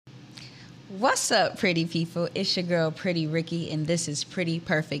What's up, pretty people? It's your girl, Pretty Ricky, and this is Pretty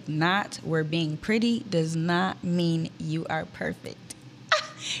Perfect Not, where being pretty does not mean you are perfect.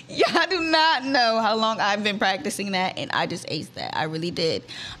 Y'all do not know how long I've been practicing that, and I just aced that. I really did.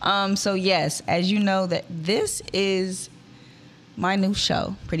 So yes, as you know, that this is my new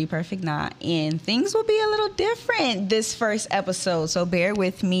show, Pretty Perfect Not, and things will be a little different this first episode, so bear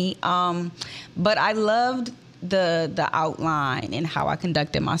with me. But I loved the outline and how I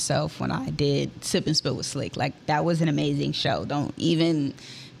conducted myself when I did Sip and Spill with Slick. Like, that was an amazing show. Don't even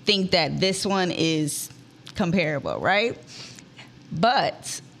think that this one is comparable, right?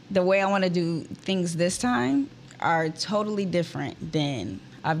 But the way I want to do things this time are totally different than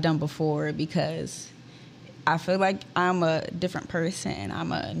I've done before, because I feel like I'm a different person.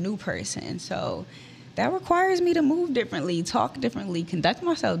 I'm a new person. So that requires me to move differently, talk differently, conduct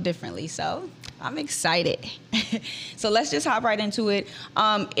myself differently. So I'm excited. So let's just hop right into it.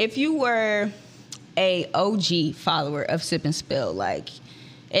 If you were a OG follower of Sip and Spill,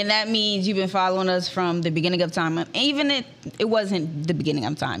 and that means you've been following us from the beginning of time. Even if it wasn't the beginning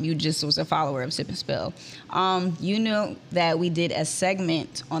of time, you just was a follower of Sip and Spill. You know that we did a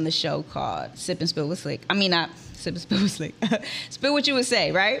segment on the show called Sip and Spill with Slick. I mean, not Sip and Spill with Slick. Spill what you would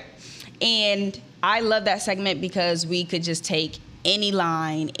say, right? And I love that segment because we could just take any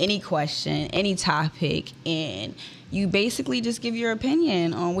line, any question, any topic, and you basically just give your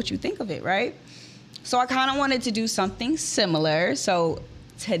opinion on what you think of it, right? So I kind of wanted to do something similar. So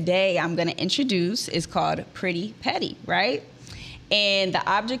today I'm going to introduce, is called Pretty Petty, right? And the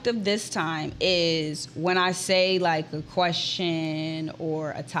object of this time is when I say like a question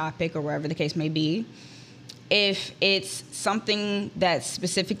or a topic or wherever the case may be, if it's something that's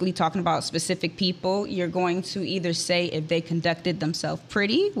specifically talking about specific people, you're going to either say if they conducted themselves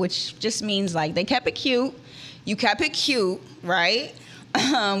pretty, which just means like they kept it cute. You kept it cute, right?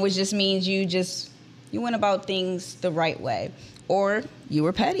 Which just means you went about things the right way. Or you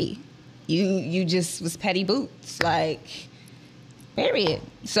were petty. You just was petty boots, like, period.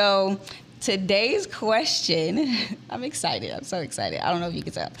 So today's question, I'm excited. I'm so excited. I don't know if you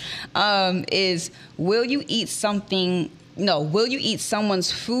can tell. Is will you eat someone's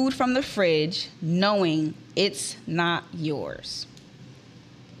food from the fridge knowing it's not yours?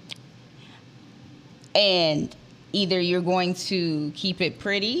 And either you're going to keep it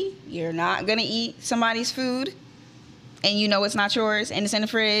pretty, you're not going to eat somebody's food, and you know it's not yours, and it's in the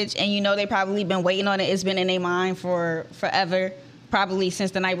fridge, and you know they probably been waiting on it. It's been in their mind for forever, probably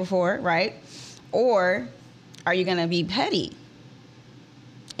since the night before, right? Or are you going to be petty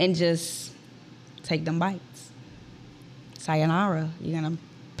and just take them bites? Sayonara. You're going to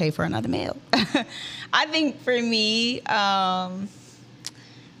pay for another meal. I think for me, I'm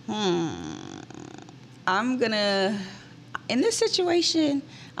going to, in this situation,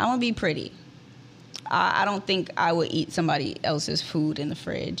 I'm going to be pretty. I don't think I would eat somebody else's food in the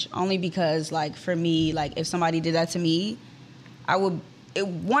fridge, only because, like, for me, like, if somebody did that to me,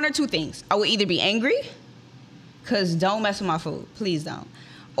 one or two things. I would either be angry, because don't mess with my food. Please don't.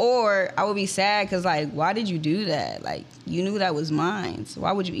 Or I would be sad because, like, why did you do that? Like, you knew that was mine. So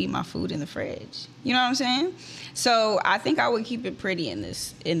why would you eat my food in the fridge? You know what I'm saying? So I think I would keep it pretty in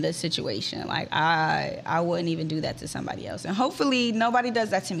this situation. Like, I wouldn't even do that to somebody else. And hopefully nobody does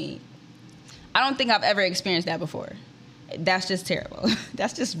that to me. I don't think I've ever experienced that before. That's just terrible.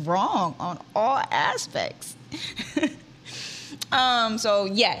 That's just wrong on all aspects. So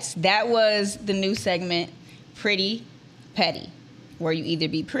yes, that was the new segment, Pretty Petty, where you either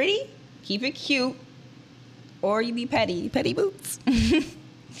be pretty, keep it cute, or you be petty boots.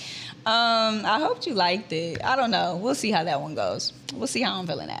 I hope you liked it. I don't know. We'll see how that one goes. We'll see how I'm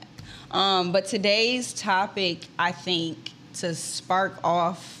feeling that. But today's topic, I think, to spark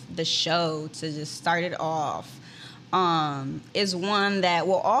off the show, to just start it off, is one that,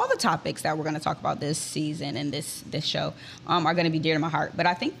 well, all the topics that we're going to talk about this season and this show are going to be dear to my heart. But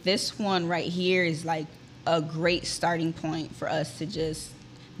I think this one right here is like a great starting point for us to just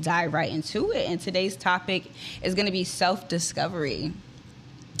dive right into it. And today's topic is going to be self-discovery.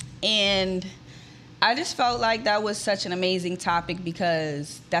 And I just felt like that was such an amazing topic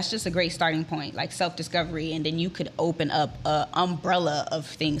because that's just a great starting point, like self-discovery, and then you could open up an umbrella of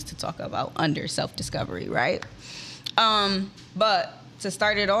things to talk about under self-discovery, right? But to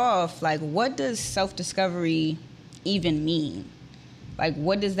start it off, like, what does self-discovery even mean? Like,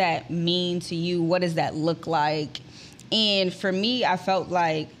 what does that mean to you? What does that look like? And for me, I felt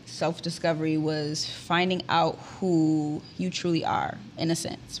like self-discovery was finding out who you truly are, in a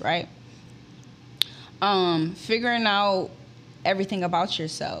sense, right? Figuring out everything about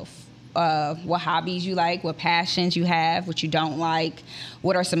yourself, what hobbies you like, what passions you have, what you don't like,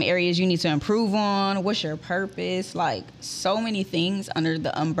 what are some areas you need to improve on, what's your purpose, like so many things under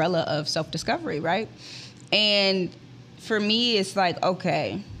the umbrella of self-discovery, right? And for me, it's like,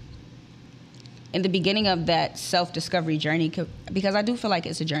 okay, in the beginning of that self-discovery journey, because I do feel like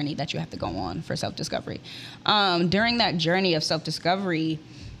it's a journey that you have to go on for self-discovery. During that journey of self-discovery,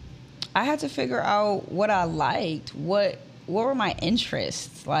 I had to figure out what I liked, what were my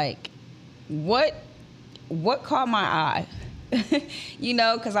interests, like what caught my eye, you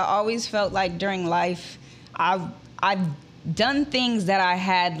know, because I always felt like during life, I've done things that I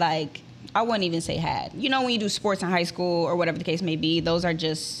had, like, I wouldn't even say had. You know, when you do sports in high school or whatever the case may be, those are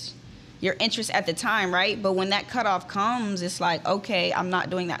just your interests at the time, right? But when that cutoff comes, it's like, okay, I'm not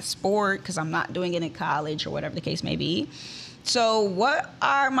doing that sport because I'm not doing it in college or whatever the case may be. So what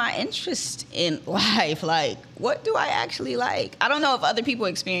are my interests in life? Like, what do I actually like? I don't know if other people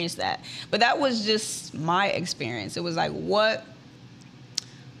experience that, but that was just my experience. It was like, what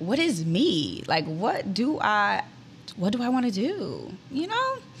is me? Like, what do I want to do? You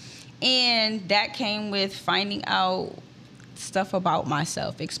know? And that came with finding out stuff about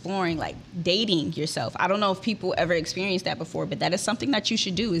myself, exploring, like dating yourself. I don't know if people ever experienced that before, but that is something that you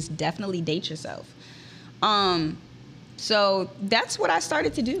should do, is definitely date yourself. So that's what I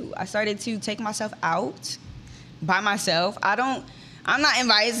started to do. I started to take myself out by myself. I'm not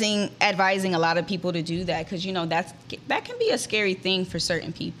advising a lot of people to do that, because, you know, that can be a scary thing for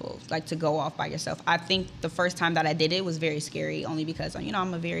certain people, like to go off by yourself. I think the first time that I did it was very scary, only because, you know,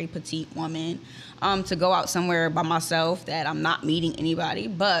 I'm a very petite woman. To go out somewhere by myself that I'm not meeting anybody,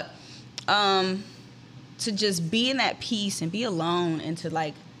 but to just be in that peace and be alone and to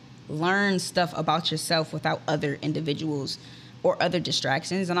like learn stuff about yourself without other individuals or other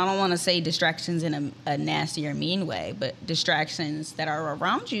distractions. And I don't want to say distractions in a nasty or mean way, but distractions that are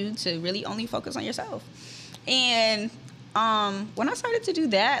around you to really only focus on yourself. And when I started to do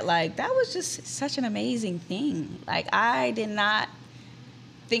that, like, that was just such an amazing thing. Like, I did not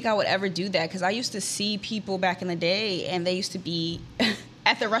think I would ever do that, because I used to see people back in the day, and they used to be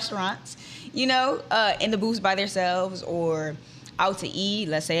at the restaurants, you know, in the booths by themselves, or out to eat,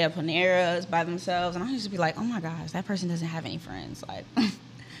 let's say at Panera's by themselves, and I used to be like, oh my gosh, that person doesn't have any friends. Like,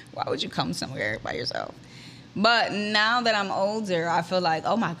 why would you come somewhere by yourself? But now that I'm older, I feel like,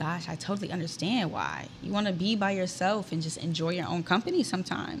 oh my gosh, I totally understand why. You want to be by yourself and just enjoy your own company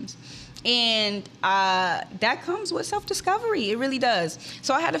sometimes. And that comes with self-discovery. It really does.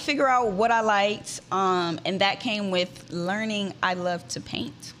 So I had to figure out what I liked, and that came with learning I love to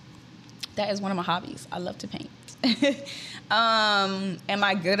paint. That is one of my hobbies. I love to paint. Am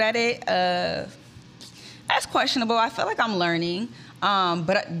I good at it? That's questionable. I feel like I'm learning.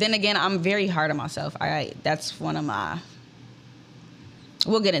 But then again, I'm very hard on myself. That's one of my...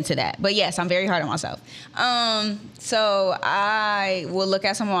 We'll get into that. But yes, I'm very hard on myself. So I will look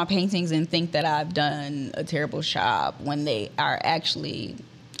at some of my paintings and think that I've done a terrible job when they are actually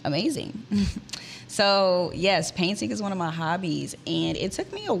amazing. So yes, painting is one of my hobbies, and it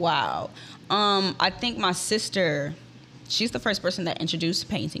took me a while. I think my sister, she's the first person that introduced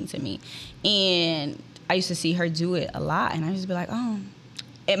painting to me, and I used to see her do it a lot, and I used to be like, oh.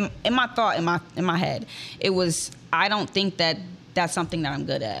 In my head, it was, I don't think that's something that I'm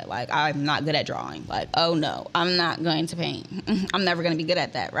good at. Like, I'm not good at drawing. Like, oh no, I'm not going to paint. I'm never going to be good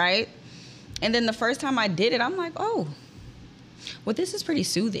at that, right? And then the first time I did it, I'm like, oh, well, this is pretty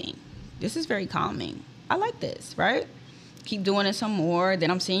soothing. This is very calming. I like this, right? Keep doing it some more. Then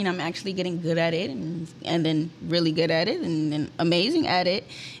I'm seeing I'm actually getting good at it, and then really good at it, and then amazing at it.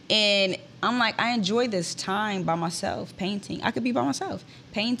 And I'm like, I enjoy this time by myself painting. I could be by myself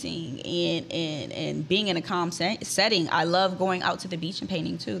painting and being in a calm setting. I love going out to the beach and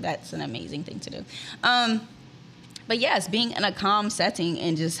painting too. That's an amazing thing to do. But yes, being in a calm setting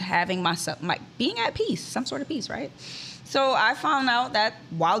and just having myself, being at peace, some sort of peace, right? So I found out that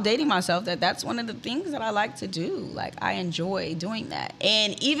while dating myself, that's one of the things that I like to do. Like, I enjoy doing that.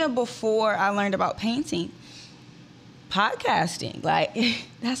 And even before I learned about painting, podcasting, like,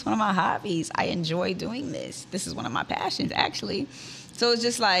 that's one of my hobbies. I enjoy doing this. This is one of my passions, actually. So it's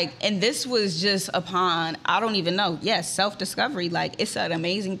just like, and this was just upon, I don't even know, yes, self-discovery. Like, it's an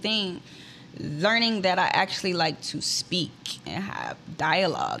amazing thing. Learning that I actually like to speak and have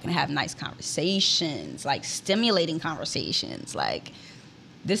dialogue and have nice conversations, like stimulating conversations. Like,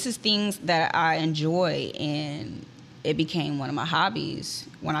 this is things that I enjoy, and it became one of my hobbies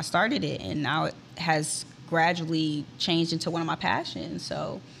when I started it, and now it has gradually changed into one of my passions.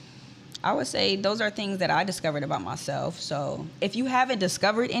 So I would say those are things that I discovered about myself. So if you haven't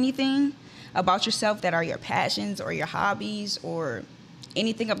discovered anything about yourself that are your passions or your hobbies or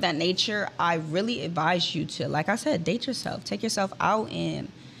anything of that nature, I really advise you to, like I said, date yourself, take yourself out and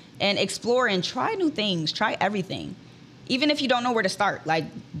explore and try new things, try everything. Even if you don't know where to start, like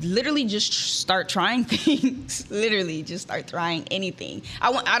literally just start trying things. Literally just start trying anything.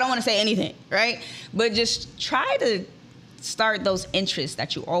 I don't want to say anything, right? But just try to start those interests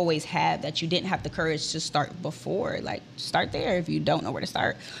that you always had that you didn't have the courage to start before. Like start there if you don't know where to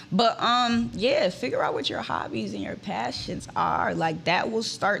start. But yeah, figure out what your hobbies and your passions are. Like that will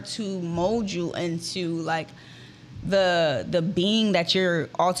start to mold you into like the being that you're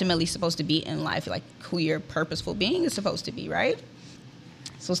ultimately supposed to be in life, like who your purposeful being is supposed to be, right?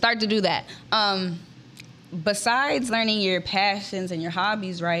 So start to do that. Besides learning your passions and your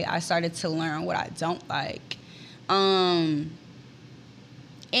hobbies, right, I started to learn what I don't like.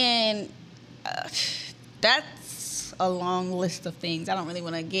 That's a long list of things. I don't really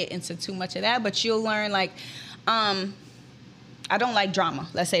want to get into too much of that, but you'll learn like, I don't like drama.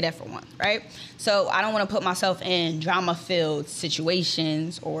 Let's say that for one, right? So I don't want to put myself in drama-filled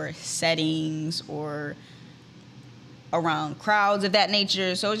situations or settings or around crowds of that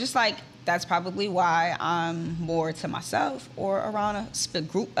nature. So it's just like, that's probably why I'm more to myself or around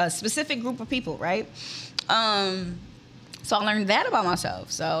a specific group of people, right? So I learned that about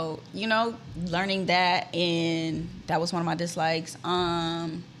myself. So, you know, learning that, and that was one of my dislikes. I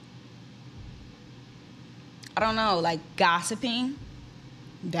don't know, like gossiping.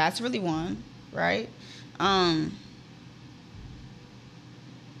 That's really one, right? I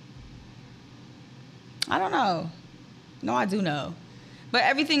don't know. No, I do know. But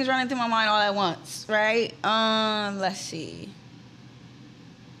everything's running through my mind all at once, right? Let's see.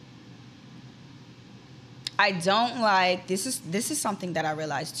 I don't like, this is something that I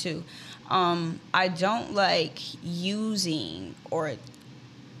realized too. I don't like using or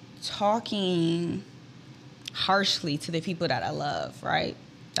talking harshly to the people that I love, right?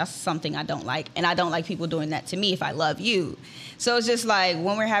 That's something I don't like. And I don't like people doing that to me if I love you. So it's just like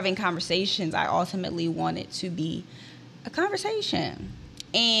when we're having conversations, I ultimately want it to be a conversation.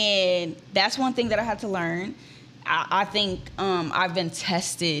 And that's one thing that I had to learn. I think I've been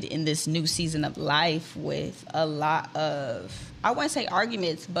tested in this new season of life with a lot of, I wouldn't say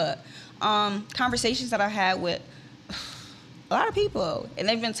arguments, but conversations that I had with a lot of people. And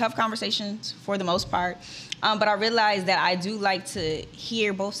they've been tough conversations for the most part. But I realized that I do like to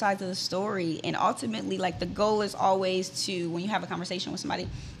hear both sides of the story. And ultimately, like, the goal is always to, when you have a conversation with somebody,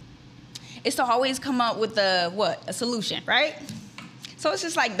 is to always come up with a solution, right? So it's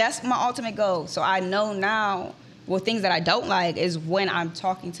just like, that's my ultimate goal. So I know now, well, things that I don't like is when I'm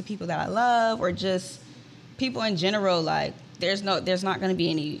talking to people that I love or just people in general, like, there's not going to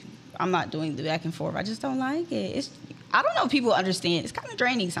be any, I'm not doing the back and forth. I just don't like it. I don't know if people understand. It's kind of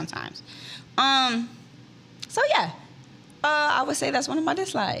draining sometimes. So yeah, I would say that's one of my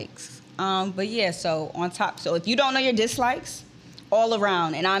dislikes. But yeah, so on top, so if you don't know your dislikes, all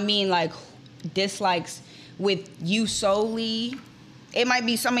around, and I mean like dislikes with you solely, it might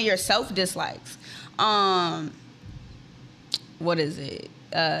be some of your self-dislikes. What is it?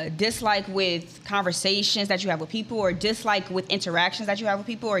 Dislike with conversations that you have with people, or dislike with interactions that you have with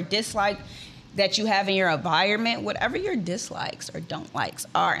people, or dislike that you have in your environment. Whatever your dislikes or don't likes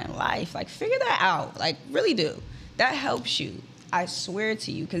are in life, like, figure that out. Like, really do. That helps you. I swear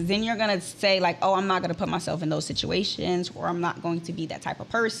to you, because then you're going to say, like, oh, I'm not going to put myself in those situations, or I'm not going to be that type of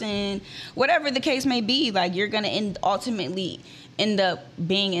person. Whatever the case may be, like, you're going to ultimately end up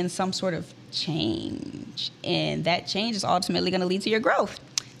being in some sort of change. And that change is ultimately going to lead to your growth.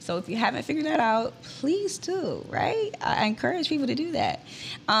 So if you haven't figured that out, please do, right? I encourage people to do that.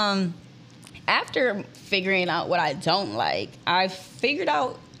 After figuring out what I don't like, I figured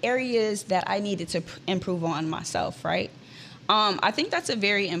out areas that I needed to improve on myself, right? I think that's a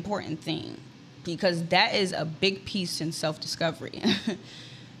very important thing, because that is a big piece in self-discovery.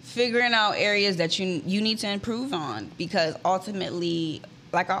 Figuring out areas that you need to improve on, because ultimately,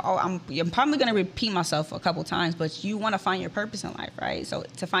 like, I'm probably going to repeat myself a couple times, but you want to find your purpose in life, right? So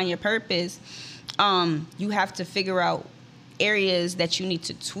to find your purpose, you have to figure out areas that you need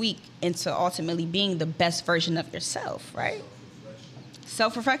to tweak into ultimately being the best version of yourself, right?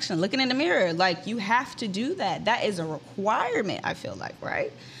 Self-reflection, looking in the mirror, like, you have to do that. That is a requirement, I feel like,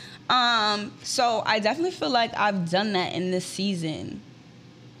 right? So I definitely feel like I've done that in this season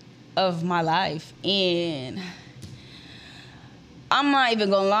of my life. And I'm not even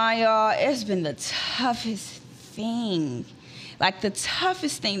gonna lie, y'all, it's been the toughest thing. Like, the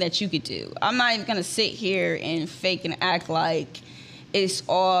toughest thing that you could do. I'm not even gonna sit here and fake and act like it's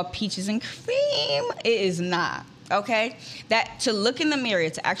all peaches and cream. It is not. Okay, that to look in the mirror,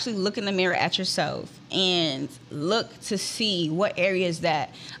 to actually look in the mirror at yourself and look to see what areas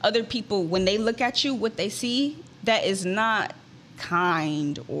that other people, when they look at you, what they see that is not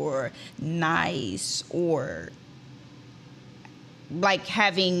kind or nice or like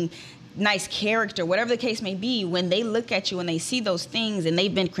having nice character, whatever the case may be. When they look at you and they see those things and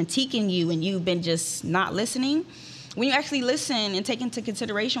they've been critiquing you and you've been just not listening, when you actually listen and take into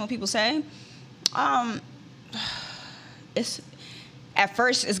consideration what people say, it's at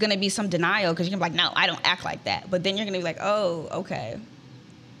first it's going to be some denial because you're gonna be like, no, I don't act like that. But then you're going to be like, oh, okay,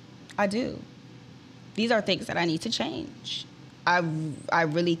 I do. These are things that I need to change. I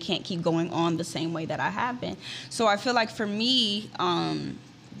really can't keep going on the same way that I have been. So I feel like for me,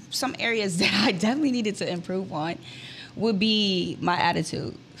 some areas that I definitely needed to improve on would be my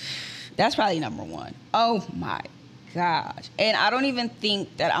attitude. That's probably number one. Oh my gosh. And I don't even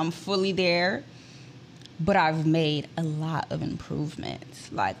think that I'm fully there, but I've made a lot of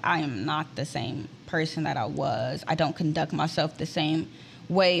improvements. Like, I am not the same person that I was. I don't conduct myself the same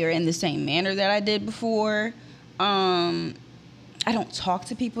way or in the same manner that I did before. I don't talk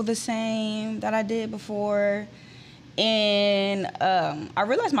to people the same that I did before. And I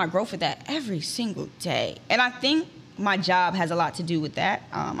realize my growth with that every single day. And I think my job has a lot to do with that.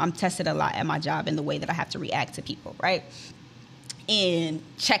 I'm tested a lot at my job in the way that I have to react to people, right? And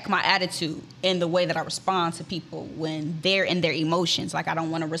check my attitude in the way that I respond to people when they're in their emotions. Like, I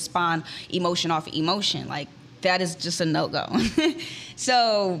don't want to respond emotion off emotion. Like, that is just a no-go.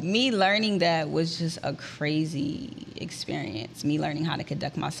 So me learning that was just a crazy experience. Me learning how to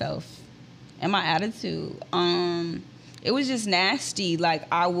conduct myself and my attitude. It was just nasty. Like,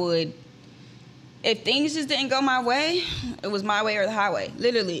 if things just didn't go my way, it was my way or the highway.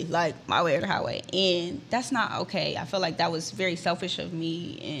 Literally, like, my way or the highway. And that's not okay. I feel like that was very selfish of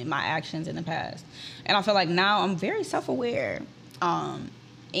me in my actions in the past. And I feel like now I'm very self-aware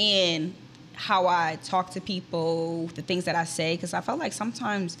in how I talk to people, the things that I say, because I felt like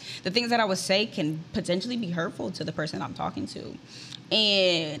sometimes the things that I would say can potentially be hurtful to the person I'm talking to.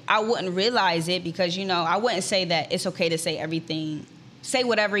 And I wouldn't realize it because, I wouldn't say that it's okay to say everything. Say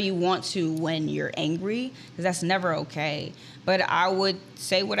whatever you want to when you're angry, because that's never okay. But I would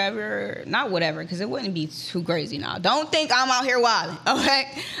say whatever, not whatever, because it wouldn't be too crazy now. Don't think I'm out here wilding,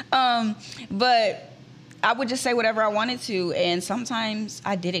 okay? But I would just say whatever I wanted to, and sometimes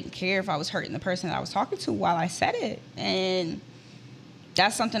I didn't care if I was hurting the person that I was talking to while I said it. And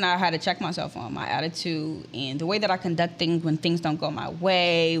that's something I had to check myself on, my attitude and the way that I conduct things when things don't go my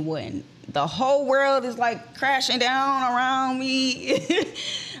way, when the whole world is like crashing down around me,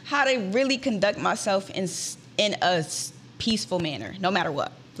 how to really conduct myself in a peaceful manner, no matter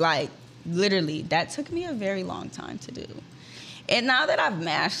what. Like, literally, that took me a very long time to do. And now that I've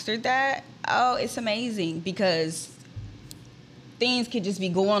mastered that, it's amazing because things could just be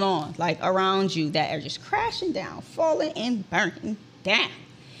going on, like, around you that are just crashing down, falling and burning down.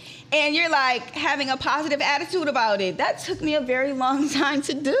 And you're, like, having a positive attitude about it. That took me a very long time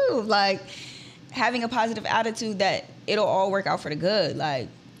to do. Like, having a positive attitude that it'll all work out for the good. Like,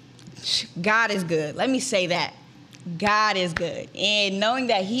 God is good. Let me say that. God is good. And knowing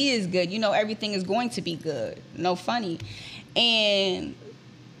that He is good, everything is going to be good. No funny. And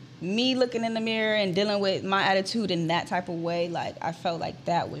me looking in the mirror and dealing with my attitude in that type of way, like, I felt like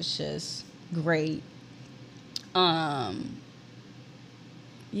that was just great.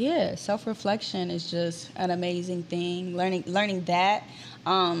 Yeah, self-reflection is just an amazing thing. Learning that,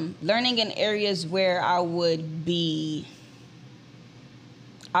 learning in areas where I would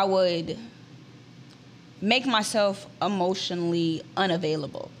make myself emotionally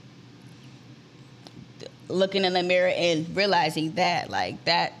unavailable. Looking in the mirror and realizing that, like,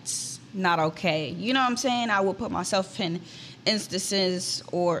 that's not okay. You know what I'm saying? I would put myself in instances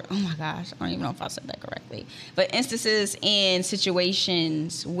or, oh my gosh, I don't even know if I said that correctly, but instances and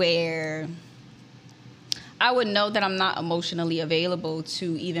situations where I would know that I'm not emotionally available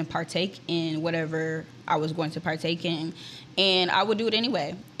to even partake in whatever I was going to partake in, and I would do it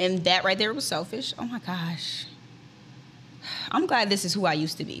anyway. And that right there was selfish. Oh my gosh. I'm glad this is who I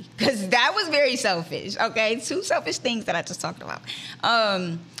used to be, because that was very selfish, okay? 2 selfish things that I just talked about.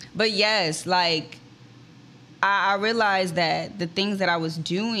 But yes, like, I realized that the things that I was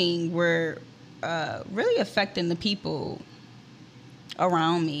doing were really affecting the people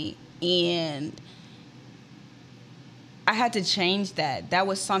around me, and I had to change that. That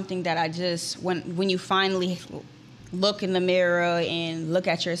was something that I just, when you finally look in the mirror and look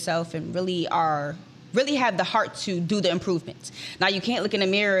at yourself and really have the heart to do the improvements. Now, you can't look in the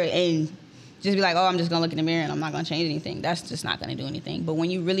mirror and just be like, oh, I'm just gonna look in the mirror and I'm not gonna change anything. That's just not gonna do anything. But when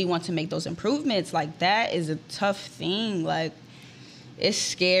you really want to make those improvements, like, that is a tough thing. Like, it's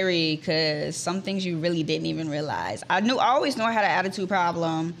scary because some things you really didn't even realize. I always knew I had an attitude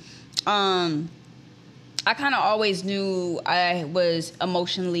problem. I kind of always knew I was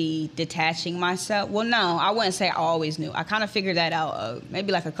emotionally detaching myself. Well, no, I wouldn't say I always knew. I kind of figured that out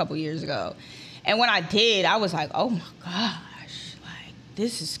maybe like a couple years ago. And when I did, I was like, oh my gosh, like,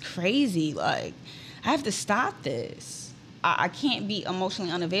 this is crazy. Like, I have to stop this. I can't be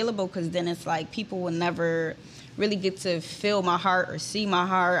emotionally unavailable, because then it's like people will never really get to feel my heart or see my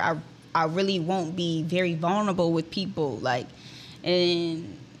heart. I really won't be very vulnerable with people. Like,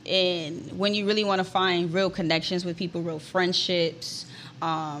 and when you really want to find real connections with people, real friendships,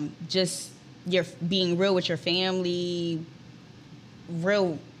 just being real with your family,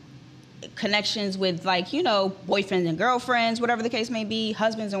 real connections with, like, you know, boyfriends and girlfriends, whatever the case may be,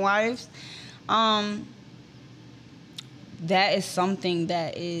 husbands and wives, that is something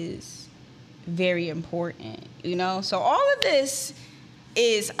that is very important, you know? So all of this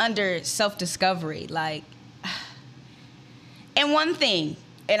is under self-discovery. Like, and one thing,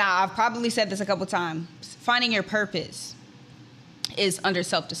 and I've probably said this a couple times, finding your purpose is under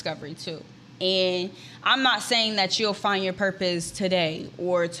self-discovery too. And I'm not saying that you'll find your purpose today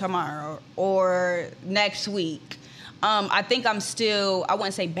or tomorrow or next week. I think I'm still, I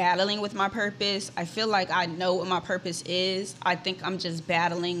wouldn't say battling with my purpose. I feel like I know what my purpose is. I think I'm just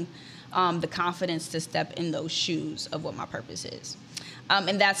battling the confidence to step in those shoes of what my purpose is.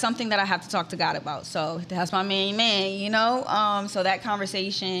 And that's something that I have to talk to God about. So that's my main man, you know? So that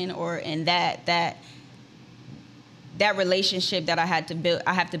conversation and that relationship that I have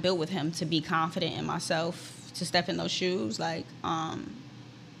to build with him to be confident in myself, to step in those shoes, like,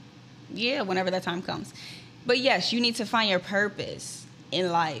 yeah, whenever that time comes. But yes, you need to find your purpose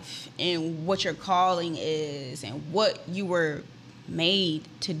in life and what your calling is and what you were made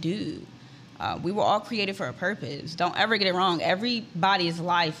to do. We were all created for a purpose. Don't ever get it wrong. Everybody's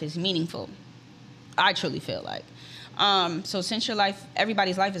life is meaningful. I truly feel like. So since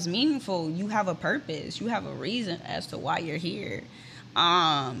everybody's life is meaningful, you have a purpose. You have a reason as to why you're here.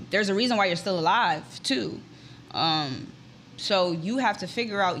 There's a reason why you're still alive too. So you have to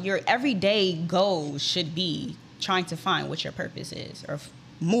figure out your everyday goals should be trying to find what your purpose is, or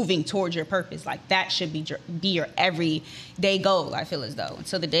moving towards your purpose. Like, that should be your everyday goal, I feel as though,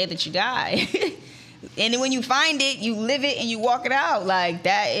 until the day that you die. And then when you find it, you live it and you walk it out. Like,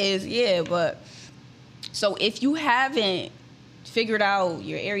 that is, yeah, but so if you haven't figured out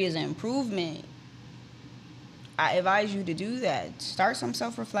your areas of improvement, I advise you to do that. Start some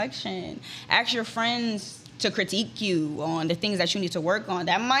self-reflection. Ask your friends to critique you on the things that you need to work on.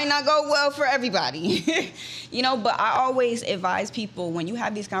 That might not go well for everybody, you know, but I always advise people, when you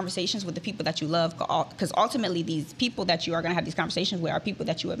have these conversations with the people that you love, because ultimately these people that you are going to have these conversations with are people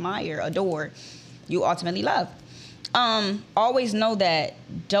that you admire, adore, you ultimately love. Always know that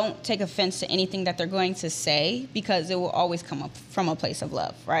don't take offense to anything that they're going to say, because it will always come up from a place of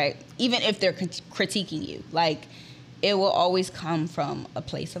love, right? Even if they're critiquing you, like, it will always come from a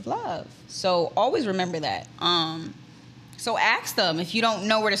place of love. So always remember that. So ask them if you don't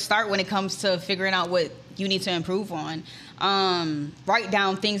know where to start when it comes to figuring out what you need to improve on. Write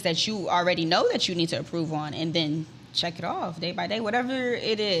down things that you already know that you need to improve on, and then check it off day by day, whatever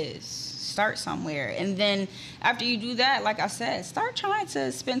it is. Start somewhere. And then after you do that, like I said, start trying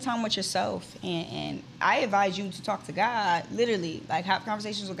to spend time with yourself. And I advise you to talk to God, literally, like, have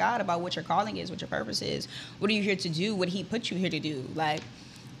conversations with God about what your calling is, what your purpose is. What are you here to do? What did he put you here to do? Like,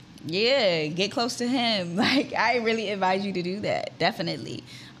 yeah, get close to him. Like, I really advise you to do that, definitely.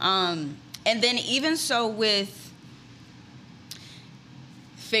 And then even so with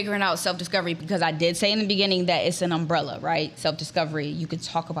figuring out self-discovery, because I did say in the beginning that it's an umbrella, right? Self-discovery, you could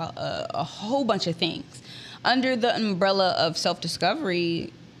talk about a whole bunch of things. Under the umbrella of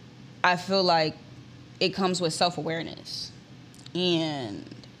self-discovery, I feel like it comes with self-awareness. And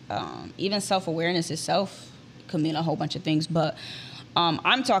even self-awareness itself could mean a whole bunch of things, but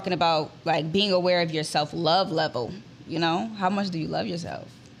I'm talking about, like, being aware of your self-love level, you know? How much do you love yourself?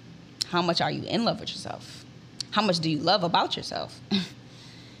 How much are you in love with yourself? How much do you love about yourself?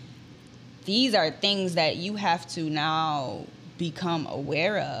 These are things that you have to now become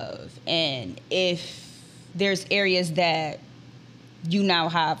aware of. And if there's areas that you now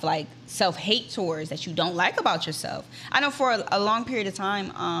have, like, self-hate towards, that you don't like about yourself. I know for a long period of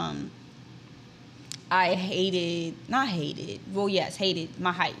time, I hated my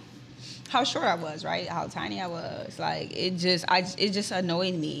height. How short I was, right? How tiny I was. Like, it just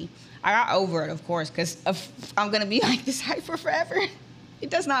annoyed me. I got over it, of course, because I'm going to be like this height for forever. It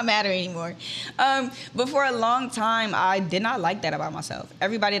does not matter anymore. But for a long time, I did not like that about myself.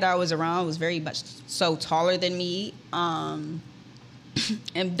 Everybody that I was around was very much so taller than me.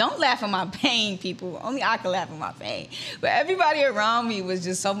 And don't laugh at my pain, people. Only I can laugh at my pain. But everybody around me was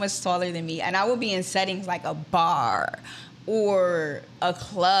just so much taller than me. And I would be in settings like a bar or a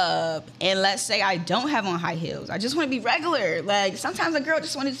club. And let's say I don't have on high heels. I just want to be regular. Like, sometimes a girl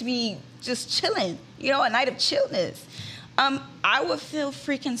just wanted to be just chilling, you know, a night of chillness. I would feel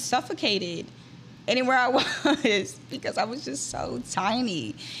freaking suffocated anywhere I was because I was just so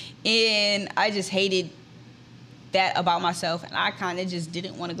tiny. And I just hated that about myself, and I kind of just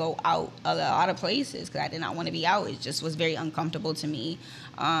didn't want to go out a lot of places because I did not want to be out. It just was very uncomfortable to me.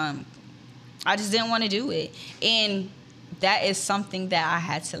 I just didn't want to do it, and that is something that I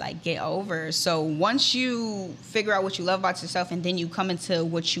had to like get over. So once you figure out what you love about yourself, and then you come into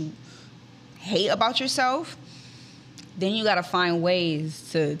what you hate about yourself, then you got to find ways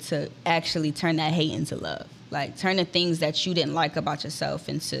to actually turn that hate into love. Like, turn the things that you didn't like about yourself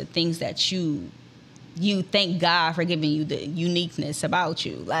into things that you thank God for giving you the uniqueness about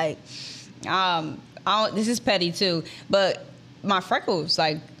you. Like, this is petty too, but my freckles,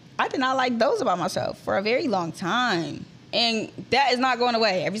 like, I did not like those about myself for a very long time. And that is not going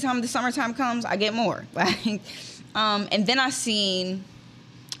away. Every time the summertime comes, I get more. Like, and then I seen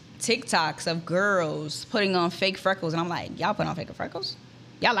TikToks of girls putting on fake freckles, and I'm like, y'all put on fake freckles?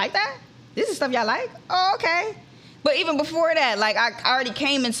 Y'all like that? This is stuff y'all like? Oh, okay. But even before that, like, I already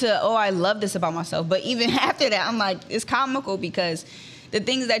came into, oh, I love this about myself. But even after that, I'm like, it's comical because the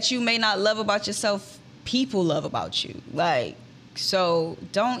things that you may not love about yourself, people love about you. Like, so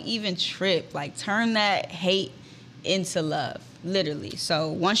don't even trip. Like, turn that hate into love, literally. So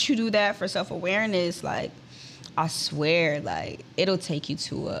once you do that for self-awareness, like, I swear, like, it'll take you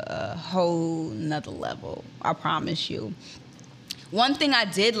to a whole nother level. I promise you. One thing I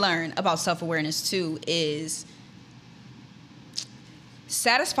did learn about self-awareness, too, is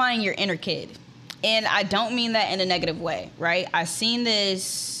satisfying your inner kid. And I don't mean that in a negative way, right? I seen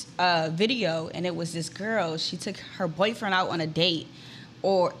this video, and it was this girl. She took her boyfriend out on a date,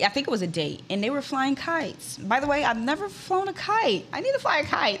 or I think it was a date, and they were flying kites. By the way, I've never flown a kite. I need to fly a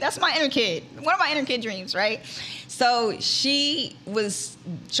kite. That's my inner kid. One of my inner kid dreams, right? So she was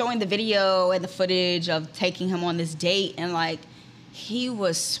showing the video and the footage of taking him on this date, and like, he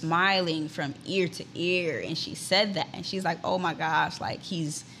was smiling from ear to ear, and she said that, and she's like, oh my gosh, like,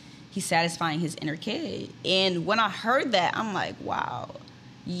 he's satisfying his inner kid. And when I heard that, I'm like, wow,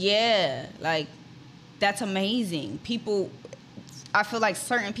 yeah, like, that's amazing. People, I feel like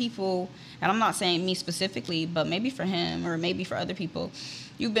certain people, and I'm not saying me specifically, but maybe for him or maybe for other people,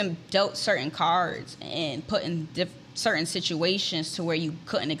 you've been dealt certain cards and put in certain situations to where you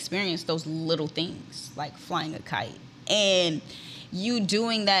couldn't experience those little things, like flying a kite. And you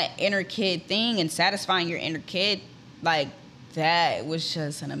doing that inner kid thing and satisfying your inner kid, like, that was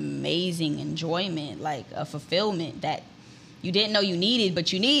just an amazing enjoyment, like a fulfillment that you didn't know you needed,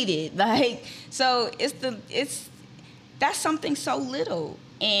 but you needed. Like, so that's something so little.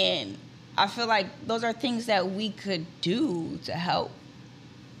 And I feel like those are things that we could do to help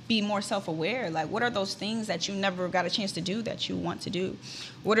be more self-aware. Like, what are those things that you never got a chance to do that you want to do?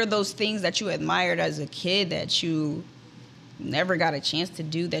 What are those things that you admired as a kid that you never got a chance to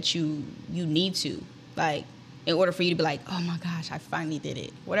do that you need to, like, in order for you to be like, oh my gosh, I finally did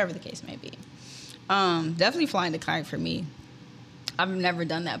it, whatever the case may be. Definitely flying the kite for me. I've never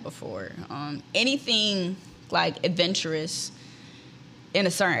done that before. Anything like adventurous in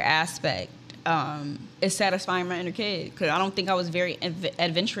a certain aspect is satisfying my inner kid, because I don't think I was very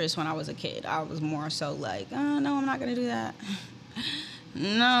adventurous when I was a kid. I was more so like, oh, no, I'm not gonna do that.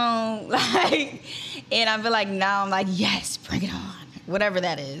 No, like, and I feel like now I'm like, yes, bring it on, whatever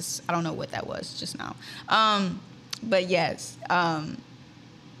that is. I don't know what that was just now, but yes, I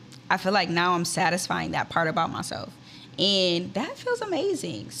feel like now I'm satisfying that part about myself, and that feels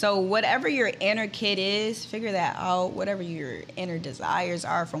amazing. So whatever your inner kid is, figure that out. Whatever your inner desires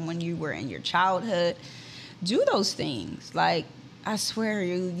are from when you were in your childhood, do those things. Like, I swear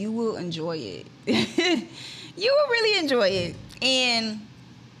you will enjoy it. You will really enjoy it. And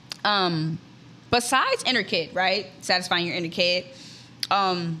besides inner kid, right? Satisfying your inner kid,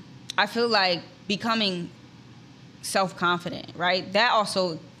 I feel like becoming self-confident, right? That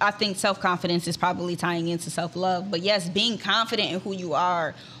also, I think self-confidence is probably tying into self-love. But yes, being confident in who you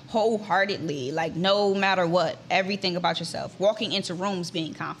are wholeheartedly, like no matter what, everything about yourself. Walking into rooms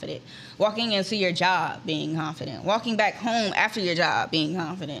being confident. Walking into your job being confident. Walking back home after your job being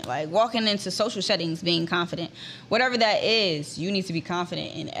confident. Like walking into social settings being confident. Whatever that is, you need to be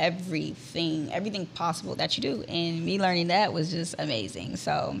confident in everything possible that you do. And me learning that was just amazing.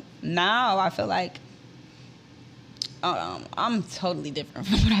 So now I feel like I'm totally different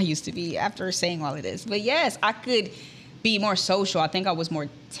from what I used to be after saying all of this. But yes, I could be more social. I think I was more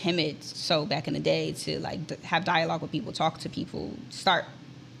timid so back in the day to like have dialogue with people, talk to people, start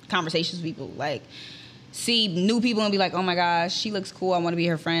conversations with people, like see new people and be like, oh my gosh, she looks cool, I want to be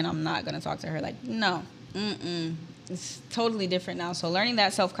her friend, I'm not going to talk to her. Like, no, it's totally different now. So learning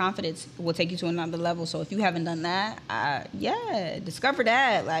that self-confidence will take you to another level. So if you haven't done that, discover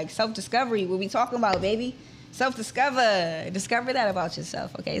that. Like self-discovery, what we talking about, baby. Self-discover. Discover that about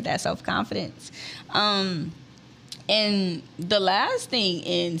yourself, okay? That self-confidence. And the last thing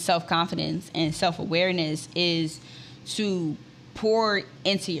in self-confidence and self-awareness is to pour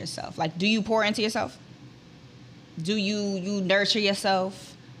into yourself. Like, do you pour into yourself? Do you nurture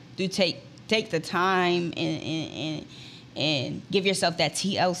yourself? Do you take the time and give yourself that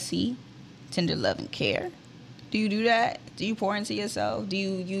TLC, tender love and care? Do you do that? Do you pour into yourself? Do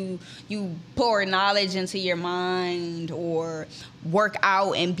you pour knowledge into your mind, or work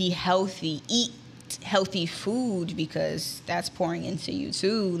out and be healthy? Eat healthy food, because that's pouring into you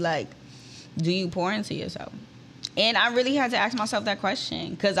too. Like, do you pour into yourself? And I really had to ask myself that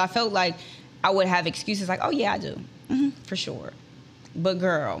question, because I felt like I would have excuses like, oh yeah, I do, for sure. But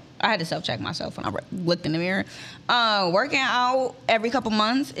girl, I had to self-check myself when I looked in the mirror. Working out every couple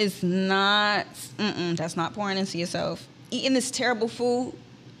months is not, that's not pouring into yourself. Eating this terrible food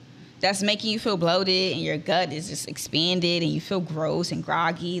that's making you feel bloated and your gut is just expanded and you feel gross and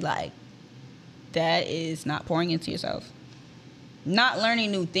groggy, like, that is not pouring into yourself. Not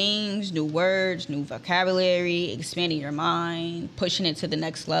learning new things, new words, new vocabulary, expanding your mind, pushing it to the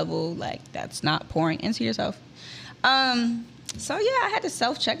next level, like, that's not pouring into yourself. So yeah, I had to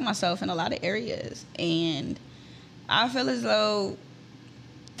self-check myself in a lot of areas, and I feel as though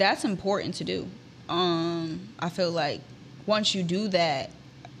that's important to do. I feel like once you do that,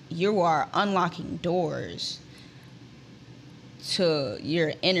 you are unlocking doors to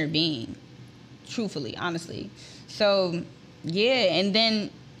your inner being, truthfully, honestly. So yeah, and then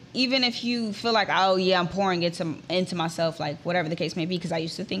even if you feel like, oh yeah, I'm pouring into myself, like whatever the case may be, because I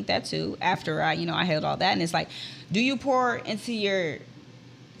used to think that too after I held all that. And it's like, do you pour into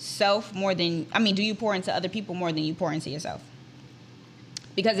yourself more than, do you pour into other people more than you pour into yourself?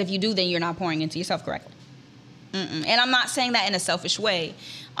 Because if you do, then you're not pouring into yourself correctly. And I'm not saying that in a selfish way.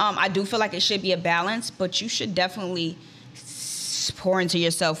 I do feel like it should be a balance, but you should definitely pour into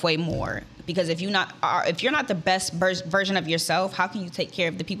yourself way more. Because if you're not the best version of yourself, how can you take care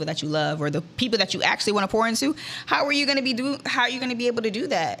of the people that you love or the people that you actually want to pour into? How are you going to be able to do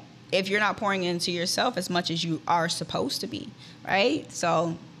that if you're not pouring into yourself as much as you are supposed to be, right?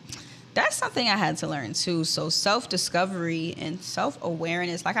 So that's something I had to learn too. So self-discovery and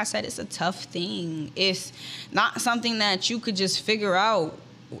self-awareness, like I said, it's a tough thing. It's not something that you could just figure out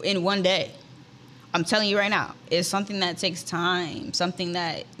in one day. I'm telling you right now, it's something that takes time, something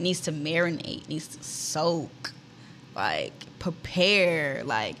that needs to marinate, needs to soak, like prepare,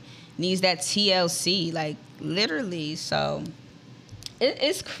 like needs that TLC, like literally. So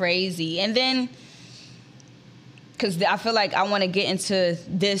it's crazy. And then, because I feel like I want to get into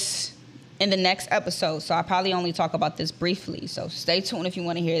this in the next episode, so I probably only talk about this briefly. So stay tuned if you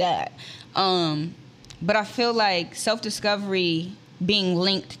want to hear that. But I feel like self-discovery being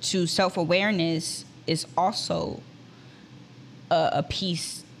linked to self-awareness is also a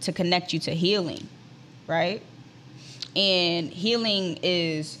piece to connect you to healing, right? And healing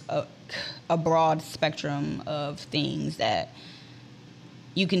is a broad spectrum of things that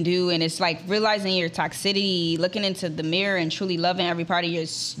you can do, and it's like realizing your toxicity, looking into the mirror and truly loving every part of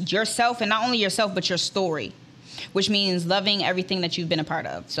yourself, and not only yourself, but your story, which means loving everything that you've been a part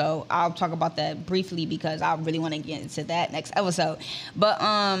of. So I'll talk about that briefly because I really want to get into that next episode. But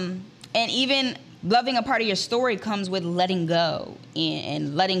and even loving a part of your story comes with letting go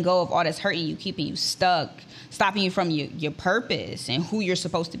and letting go of all that's hurting you, keeping you stuck, stopping you from your purpose and who you're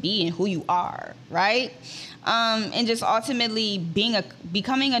supposed to be and who you are, right? And just ultimately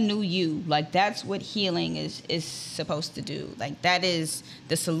becoming a new you. Like, that's what healing is supposed to do. Like, that is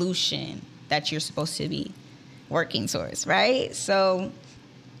the solution that you're supposed to be working towards, right? So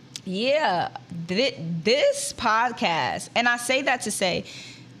yeah, this podcast, and I say that to say,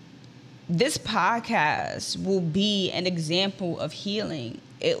 this podcast will be an example of healing.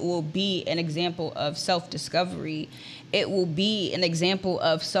 It will be an example of self-discovery. It will be an example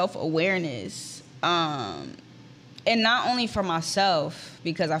of self-awareness. And not only for myself,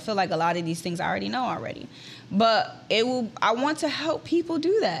 because I feel like a lot of these things I already know already, but I want to help people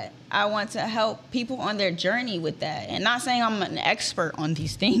do that. I want to help people on their journey with that. And not saying I'm an expert on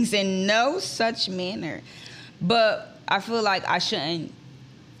these things in no such manner, but I feel like I shouldn't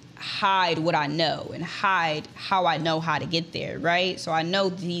hide what I know and hide how I know how to get there, right? So I know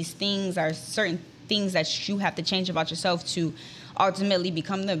these things are certain things that you have to change about yourself to ultimately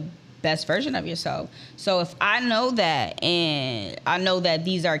become the best version of yourself. So if I know that, and I know that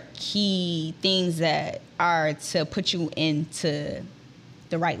these are key things that are to put you into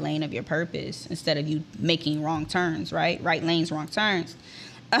the right lane of your purpose instead of you making wrong turns, right? Right lanes, wrong turns.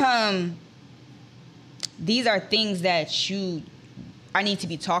 These are things that I need to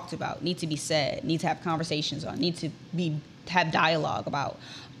be talked about, need to be said, need to have conversations on, need to have dialogue about,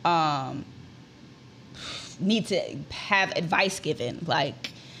 need to have advice given.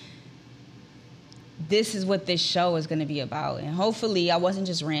 Like, this is what this show is going to be about. And hopefully I wasn't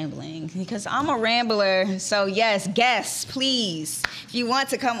just rambling, because I'm a rambler. So yes, guests, please, if you want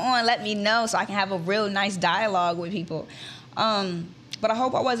to come on, let me know so I can have a real nice dialogue with people. But I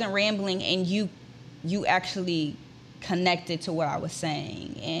hope I wasn't rambling and you actually connected to what I was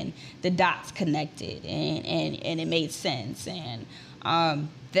saying, and the dots connected, and it made sense, and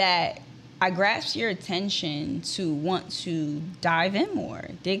that I grasped your attention to want to dive in more,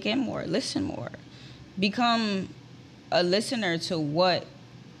 dig in more, listen more, become a listener to what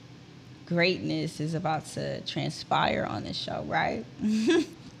greatness is about to transpire on this show, right?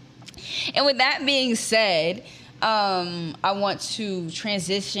 And with that being said, I want to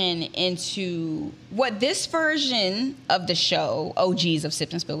transition into what this version of the show, OGs of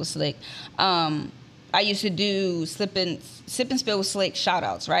Sip and Spill with Slick, I used to do Sip and Spill with Slick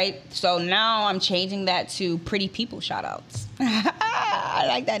shout-outs, right? So now I'm changing that to Pretty People shout-outs. I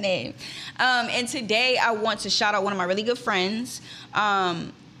like that name. And today I want to shout out one of my really good friends.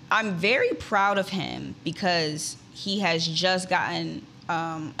 I'm very proud of him because he has just gotten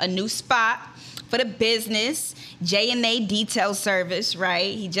a new spot for the business, J&A Detail Service,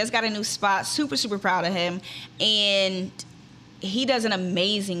 right? He just got a new spot. Super, super proud of him. And he does an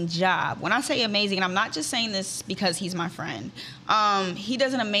amazing job. When I say amazing, and I'm not just saying this because he's my friend, he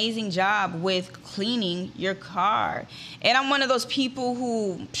does an amazing job with cleaning your car. And I'm one of those people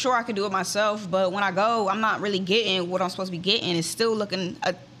who, sure, I could do it myself, but when I go, I'm not really getting what I'm supposed to be getting. It's still looking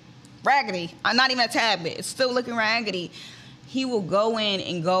raggedy. I'm not even a tad bit. It's still looking raggedy. He will go in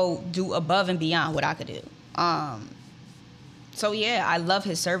and go do above and beyond what I could do. So yeah, I love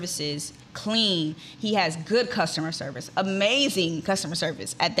his services. Clean. He has good customer service. Amazing customer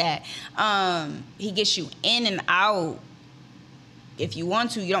service at that. He gets you in and out. If you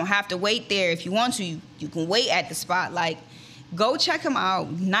want to, you don't have to wait there. If you want to, you can wait at the spot. Like, go check him out.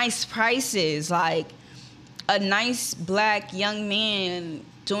 Nice prices. Like, a nice black young man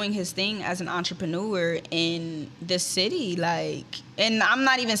doing his thing as an entrepreneur in this city. Like, and I'm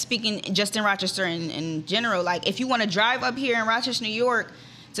not even speaking just in Rochester in general. Like, if you want to drive up here in Rochester, New York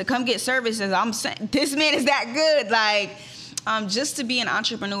to come get services, I'm saying this man is that good. Like, just to be an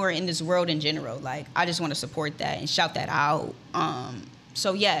entrepreneur in this world in general, like, I just want to support that and shout that out.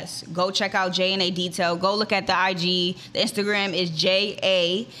 So yes, go check out J&A Detail. Go look at the IG. The Instagram is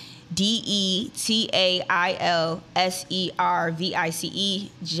JADETAILSERVICE,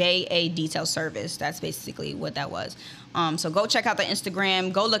 J&A Detail Service. That's basically what that was. So go check out the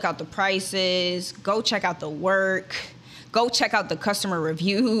Instagram. Go look out the prices. Go check out the work. Go check out the customer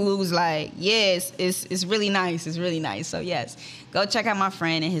reviews. Like, yes, it's really nice. It's really nice. So yes, go check out my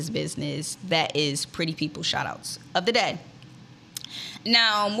friend and his business. That is Pretty People shoutouts of the day.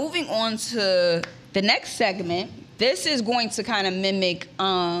 Now, moving on to the next segment. This is going to kind of mimic,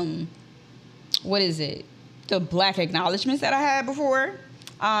 what is it? The Black acknowledgements that I had before.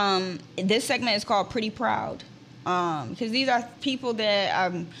 This segment is called Pretty Proud. Because these are people that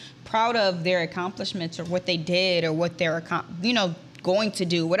I'm proud of their accomplishments or what they did or what they're, going to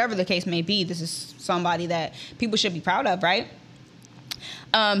do, whatever the case may be. This is somebody that people should be proud of, right?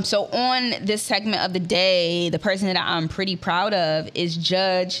 So on this segment of the day, the person that I'm pretty proud of is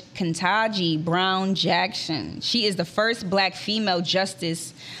Judge Ketanji Brown Jackson. She is the first Black female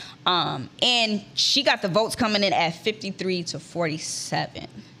justice, and she got the votes coming in at 53-47.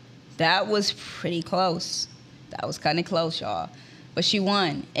 That was pretty close. That was kind of close, y'all. But she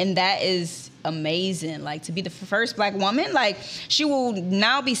won, and that is amazing. Like, to be the first Black woman, like, she will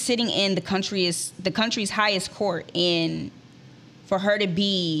now be sitting in the country's highest court, and for her to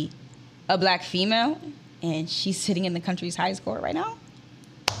be a black female, and she's sitting in the country's highest court right now.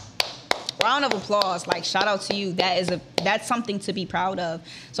 Round of applause. Like, shout out to you. That's something to be proud of.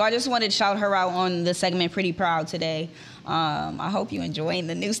 So I just wanted to shout her out on the segment Pretty Proud today. I hope you're enjoying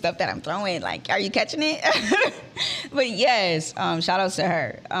the new stuff that I'm throwing. Like, are you catching it? But yes, shout out to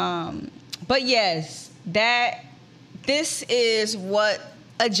her. But yes, this is what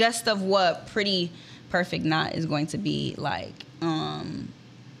a gist of what Pretty Perfect Not is going to be like.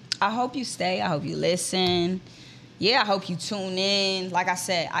 I hope you stay. I hope you listen. Yeah, I hope you tune in. Like I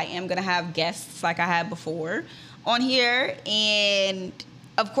said, I am going to have guests like I had before on here. And,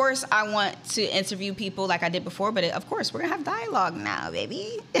 of course, I want to interview people like I did before. But, of course, we're going to have dialogue now,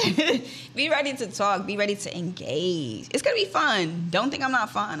 baby. Be ready to talk. Be ready to engage. It's going to be fun. Don't think I'm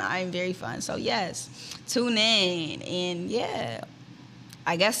not fun. I'm very fun. So, yes, tune in. And, yeah,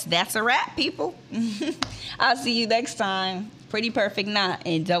 I guess that's a wrap, people. I'll see you next time. Pretty Perfect Not.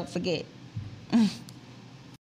 And don't forget.